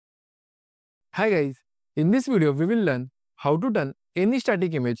Hi guys, in this video we will learn how to turn any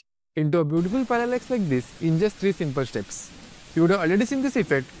static image into a beautiful parallax like this in just 3 simple steps. You would have already seen this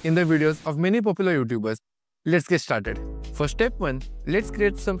effect in the videos of many popular YouTubers. Let's get started. For step 1, let's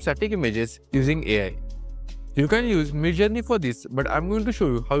create some static images using AI. You can use Midjourney for this, but I'm going to show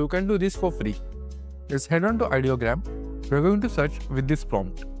you how you can do this for free. Let's head on to Ideogram. We're going to search with this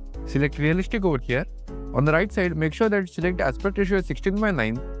prompt. Select realistic over here. On the right side, make sure that you select aspect ratio as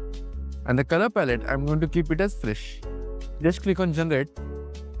 16:9. And the color palette, I'm going to keep it as fresh. Just click on generate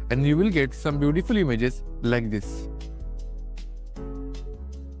and you will get some beautiful images like this.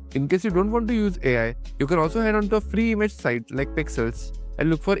 In case you don't want to use AI, you can also head on to a free image site like Pixels and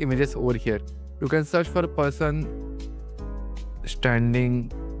look for images over here. You can search for a person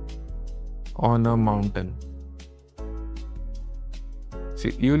standing on a mountain.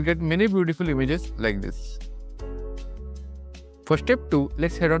 See, you will get many beautiful images like this. For step 2,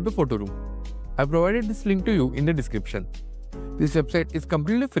 let's head on to Photo Room. I provided this link to you in the description. This website is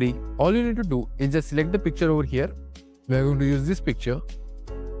completely free. All you need to do is just select the picture over here. We are going to use this picture.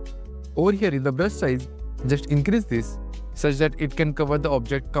 Over here in the brush size, just increase this such that it can cover the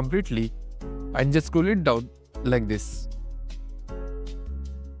object completely and just scroll it down like this.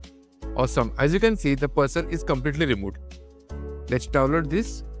 Awesome. As you can see, the person is completely removed. Let's download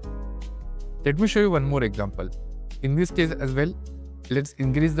this. Let me show you one more example. In this case as well, let's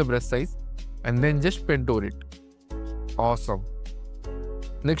increase the brush size and then just paint over it. Awesome.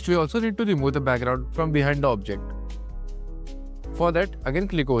 Next, we also need to remove the background from behind the object. For that, again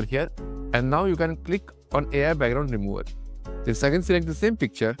click over here and now you can click on AI background remover. Let's again select the same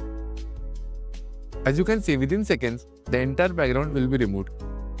picture. As you can see, within seconds, the entire background will be removed.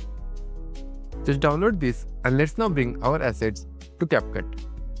 Just download this and let's now bring our assets to CapCut.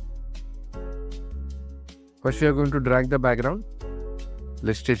 First, we are going to drag the background.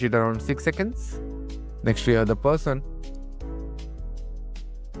 Let's stretch it around 6 seconds. Next, we have the person.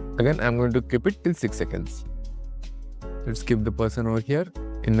 Again, I'm going to keep it till 6 seconds. Let's keep the person over here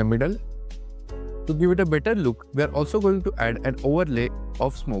in the middle. To give it a better look, we are also going to add an overlay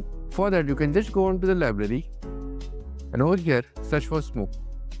of smoke. For that, you can just go on to the library and over here, search for smoke.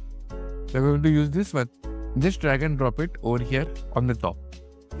 We're going to use this one. Just drag and drop it over here on the top.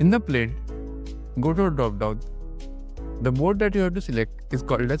 In the plane, go to a drop down. The mode that you have to select is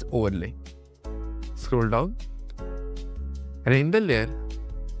called as overlay. Scroll down and in the layer,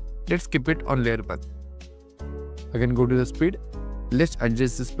 let's keep it on layer 1. Again go to the speed. Let's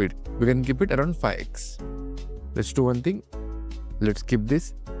adjust the speed. We can keep it around 5x. Let's do one thing. Let's keep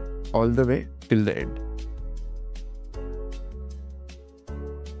this all the way till the end.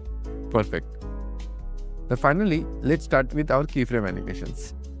 Perfect. Now finally, let's start with our keyframe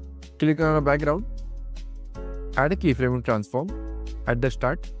animations. Click on a background, add a keyframe and transform at the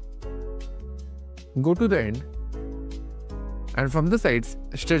start, go to the end, and from the sides,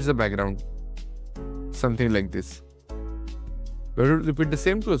 stretch the background. Something like this. We will repeat the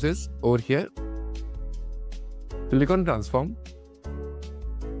same process over here. Click on transform,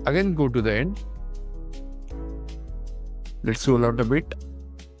 again go to the end. Let's roll out a bit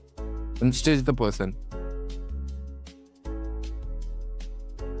and stretch the person.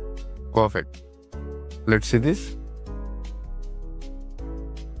 Perfect. Let's see this.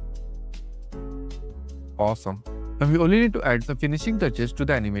 Awesome. Now we only need to add some finishing touches to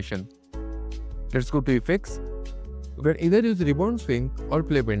the animation. Let's go to effects. We can either use rebound swing or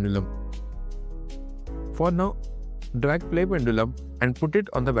play pendulum. For now, drag play pendulum and put it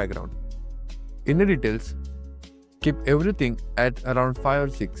on the background. In the details, keep everything at around 5 or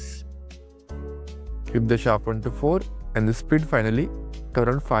 6. Keep the sharpen to 4 and the speed finally to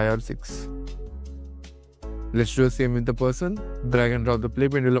around 5 or 6. Let's do the same with the person. Drag and drop the play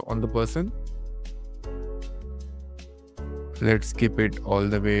pendulum on the person. Let's keep it all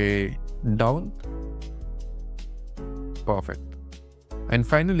the way down. Perfect. And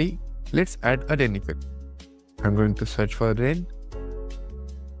finally, let's add a rain effect. I'm going to search for rain.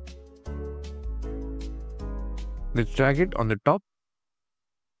 Let's drag it on the top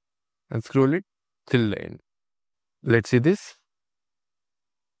and scroll it till the end. Let's see this.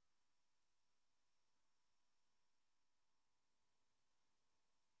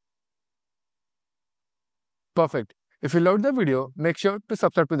 Perfect. If you loved the video, make sure to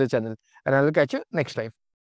subscribe to the channel and I will catch you next time.